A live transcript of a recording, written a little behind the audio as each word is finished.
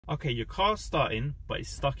Okay, your car's starting, but it's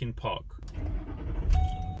stuck in park.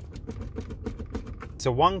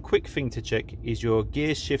 So one quick thing to check is your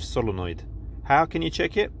gear shift solenoid. How can you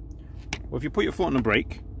check it? Well, if you put your foot on the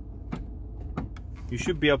brake, you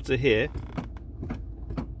should be able to hear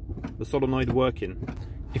the solenoid working.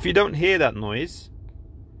 If you don't hear that noise,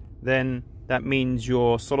 then that means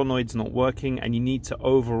your solenoid's not working and you need to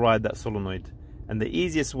override that solenoid. And the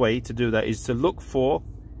easiest way to do that is to look for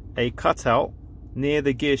a cutout near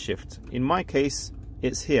the gear shift. In my case,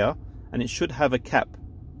 it's here and it should have a cap.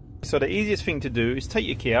 So the easiest thing to do is take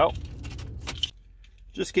your key out,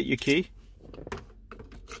 just get your key,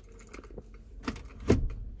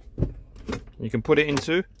 you can put it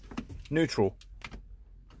into neutral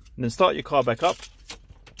and then start your car back up.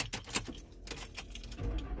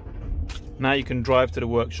 Now you can drive to the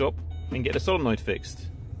workshop and get the solenoid fixed.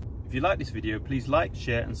 If you like this video, please like,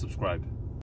 share and subscribe.